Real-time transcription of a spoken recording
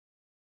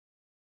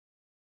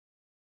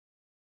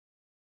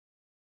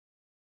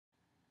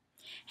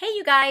Hey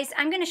you guys,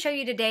 I'm going to show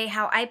you today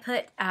how I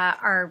put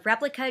our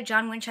replica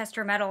John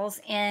Winchester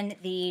medals in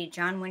the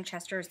John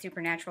Winchester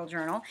Supernatural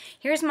Journal.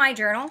 Here's my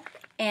journal,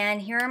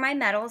 and here are my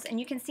medals, and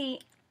you can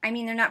see, I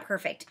mean, they're not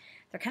perfect.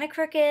 They're kind of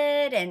crooked,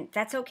 and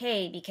that's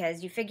okay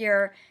because you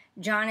figure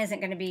John isn't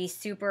going to be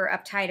super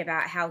uptight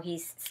about how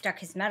he's stuck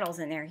his medals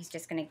in there. He's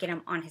just going to get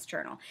them on his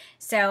journal.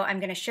 So I'm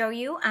going to show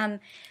you.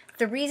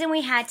 The reason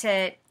we had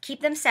to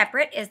keep them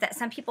separate is that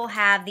some people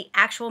have the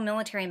actual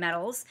military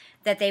medals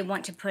that they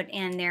want to put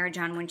in their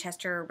John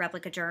Winchester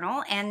replica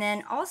journal. And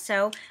then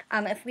also,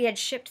 if we had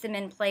shipped them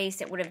in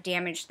place, it would have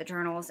damaged the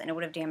journals and it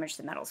would have damaged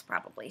the medals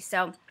probably.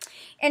 So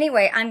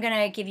anyway, I'm going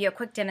to give you a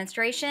quick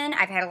demonstration.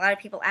 I've had a lot of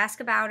people ask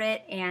about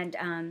it,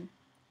 and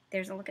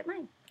there's a look at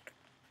mine.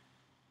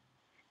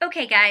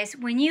 Okay guys,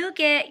 when you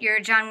get your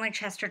John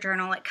Winchester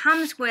journal, it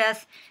comes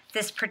with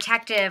this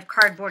protective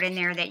cardboard in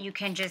there that you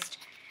can just,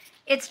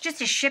 it's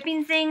just a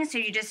shipping thing, so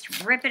you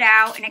just rip it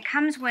out, and it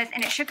comes with,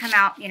 and it should come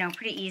out, you know,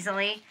 pretty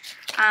easily.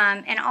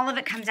 And all of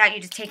it comes out, you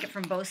just take it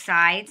from both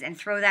sides and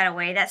throw that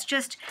away. That's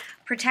just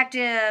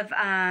protective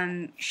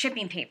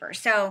shipping paper.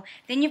 So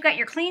then you've got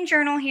your clean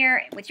journal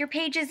here with your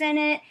pages in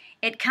it.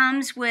 It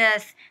comes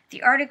with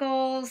the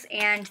articles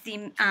and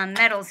the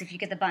medals if you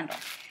get the bundle.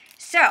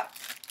 So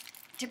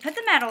to put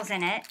the medals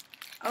in it,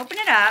 open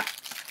it up,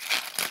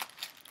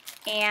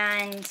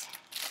 and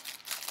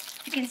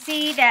you can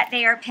see that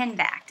they are pin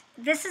backed.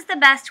 This is the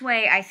best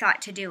way I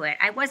thought to do it.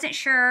 I wasn't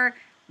sure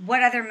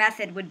what other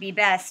method would be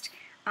best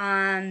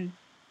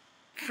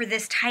for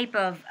this type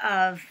of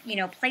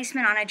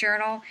placement on a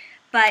journal,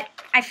 but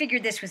I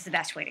figured this was the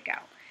best way to go.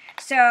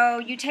 So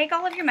you take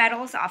all of your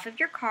medals off of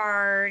your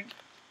card.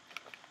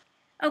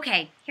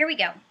 Okay, here we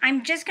go.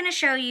 I'm just going to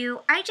show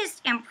you. I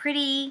just am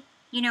pretty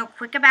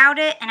quick about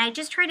it, and I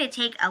just try to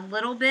take a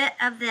little bit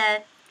of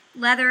the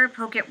leather,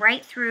 poke it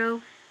right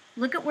through,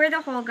 look at where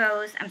the hole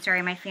goes. I'm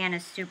sorry, my fan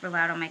is super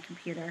loud on my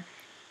computer.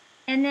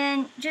 And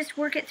then just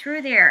work it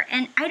through there.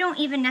 And I don't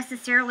even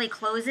necessarily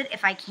close it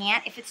if I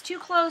can't. If it's too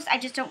close, I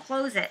just don't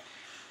close it.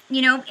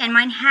 And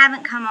mine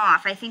haven't come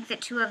off. I think that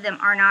 2 of them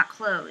are not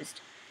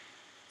closed.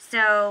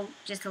 So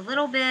just a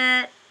little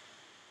bit,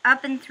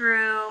 up and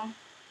through,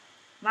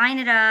 line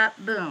it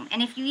up, boom.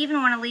 And if you even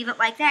want to leave it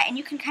like that, and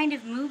you can kind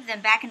of move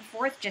them back and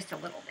forth just a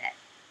little bit.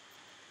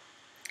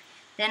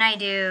 Then I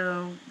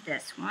do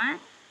this one.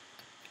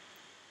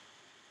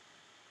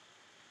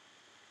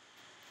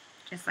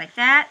 Just like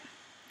that.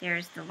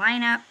 There's the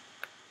lineup.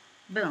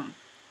 Boom.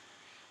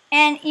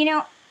 And,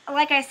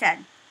 like I said,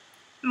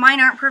 mine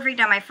aren't perfect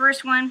on my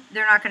first one.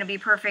 They're not going to be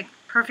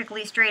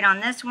perfectly straight on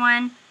this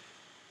one.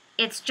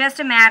 It's just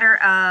a matter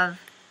of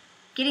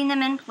getting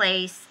them in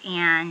place,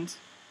 and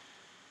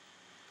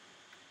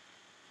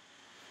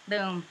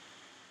boom.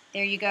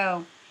 There you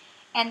go.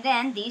 And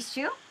then these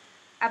 2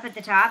 up at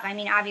the top. I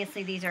mean,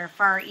 obviously these are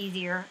far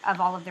easier of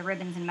all of the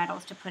ribbons and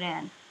medals to put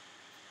in.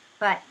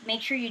 But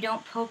make sure you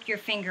don't poke your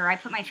finger. I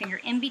put my finger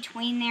in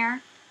between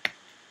there.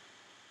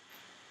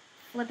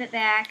 Flip it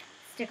back,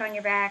 stick on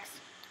your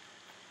backs.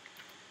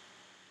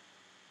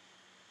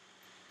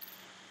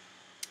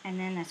 And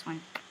then this one.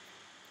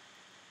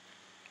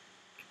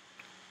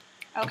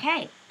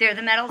 Okay, there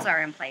the medals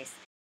are in place.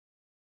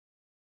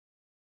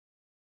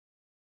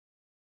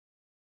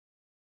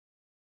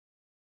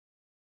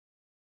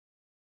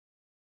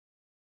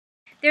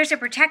 There's a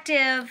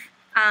protective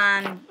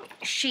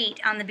sheet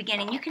on the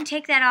beginning. You can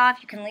take that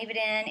off. You can leave it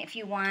in if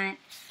you want.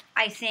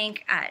 I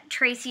think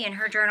Tracy in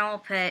her journal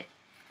put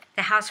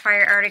the house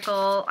fire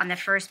article on the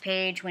first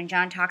page when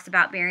John talks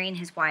about burying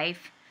his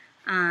wife.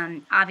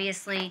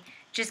 Obviously,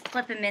 just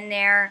clip them in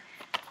there.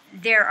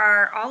 There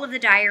are all of the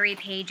diary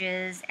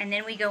pages, and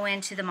then we go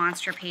into the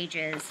monster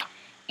pages.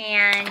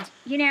 And,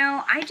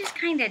 I just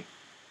kind of,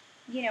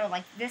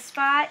 like this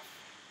spot,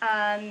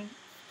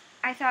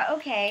 I thought,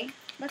 okay,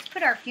 let's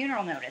put our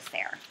funeral notice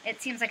there. It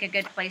seems like a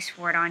good place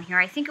for it on here.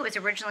 I think it was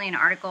originally an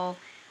article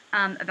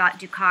about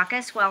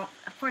Dukakis. Well,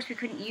 of course, we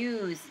couldn't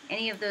use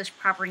any of those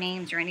proper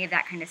names or any of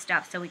that kind of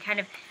stuff, so we kind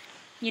of,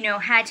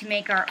 had to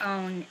make our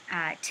own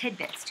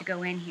tidbits to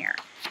go in here.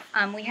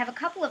 We have a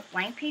couple of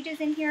blank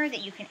pages in here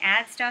that you can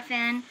add stuff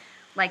in,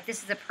 like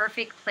this is a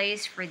perfect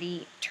place for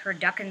the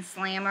Turducken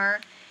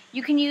Slammer.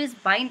 You can use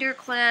binder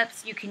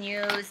clips. You can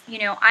use,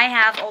 I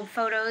have old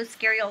photos,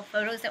 scary old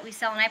photos that we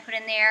sell, and I put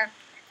in there.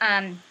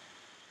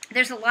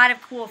 There's a lot of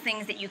cool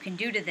things that you can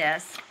do to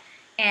this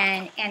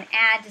and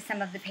add to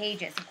some of the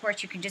pages. Of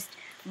course, you can just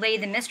lay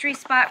the mystery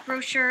spot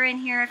brochure in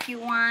here if you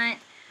want.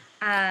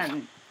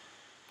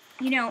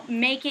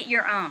 Make it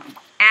your own.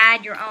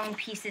 Add your own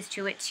pieces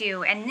to it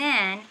too. And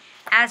then,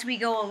 as we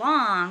go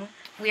along,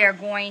 we are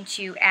going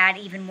to add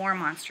even more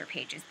monster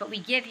pages. But we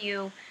give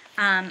you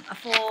a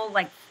full,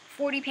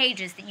 40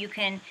 pages that you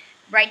can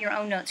write your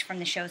own notes from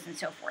the shows and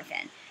so forth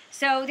in.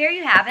 So there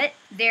you have it.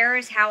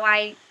 There's how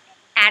I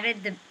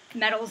added the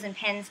medals and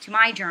pins to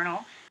my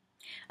journal.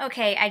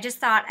 Okay, I just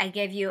thought I'd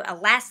give you a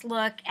last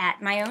look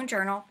at my own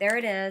journal. There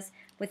it is,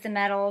 with the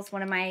medals,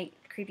 one of my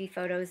creepy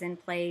photos in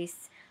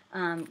place,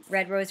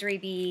 red rosary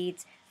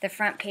beads, the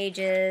front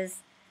pages,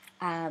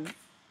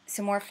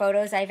 some more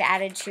photos I've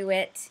added to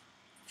it.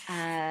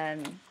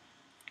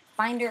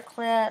 Binder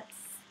clips.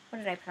 What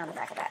did I put on the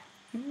back of that?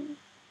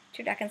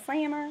 Turducken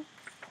Slammer.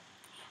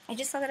 I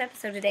just saw that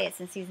episode today. It's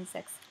in season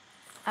 6.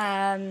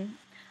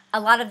 A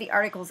lot of the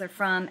articles are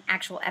from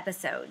actual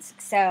episodes.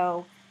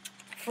 So,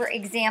 for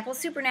example,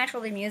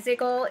 Supernatural the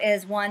Musical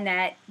is one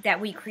that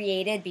we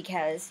created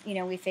because, you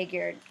know, we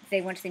figured if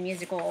they went to the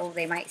musical,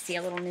 they might see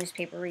a little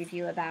newspaper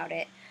review about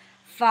it.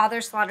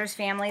 Father Slaughter's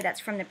Family, that's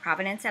from the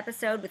Providence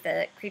episode with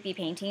the creepy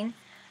painting.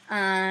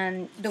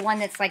 The one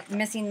that's like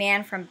Missing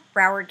Man from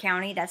Broward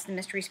County, that's the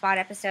Mystery Spot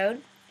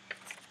episode.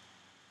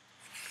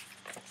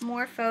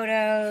 More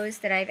photos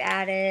that I've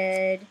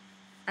added.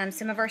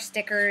 Some of our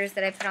stickers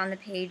that I put on the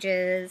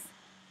pages.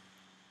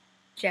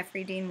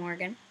 Jeffrey Dean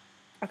Morgan.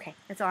 Okay,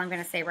 that's all I'm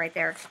going to say right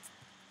there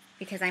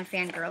because I'm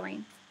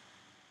fangirling.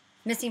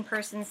 Missing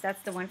Persons,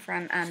 that's the one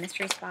from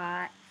Mystery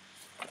Spot.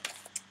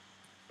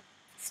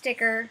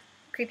 Sticker,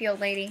 creepy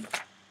old lady.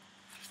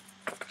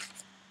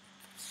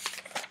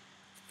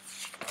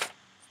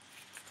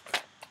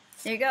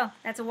 There you go.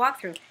 That's a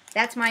walkthrough.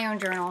 That's my own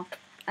journal.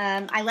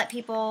 I let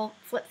people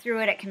flip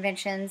through it at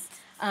conventions.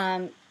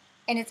 And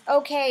it's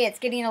okay. It's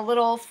getting a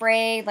little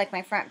frayed, like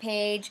my front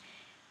page,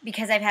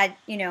 because I've had,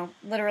 you know,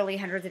 literally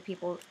hundreds of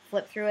people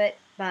flip through it.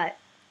 But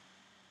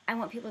I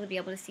want people to be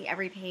able to see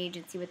every page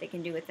and see what they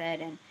can do with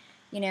it and,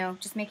 you know,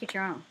 just make it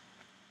your own.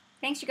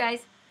 Thanks, you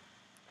guys.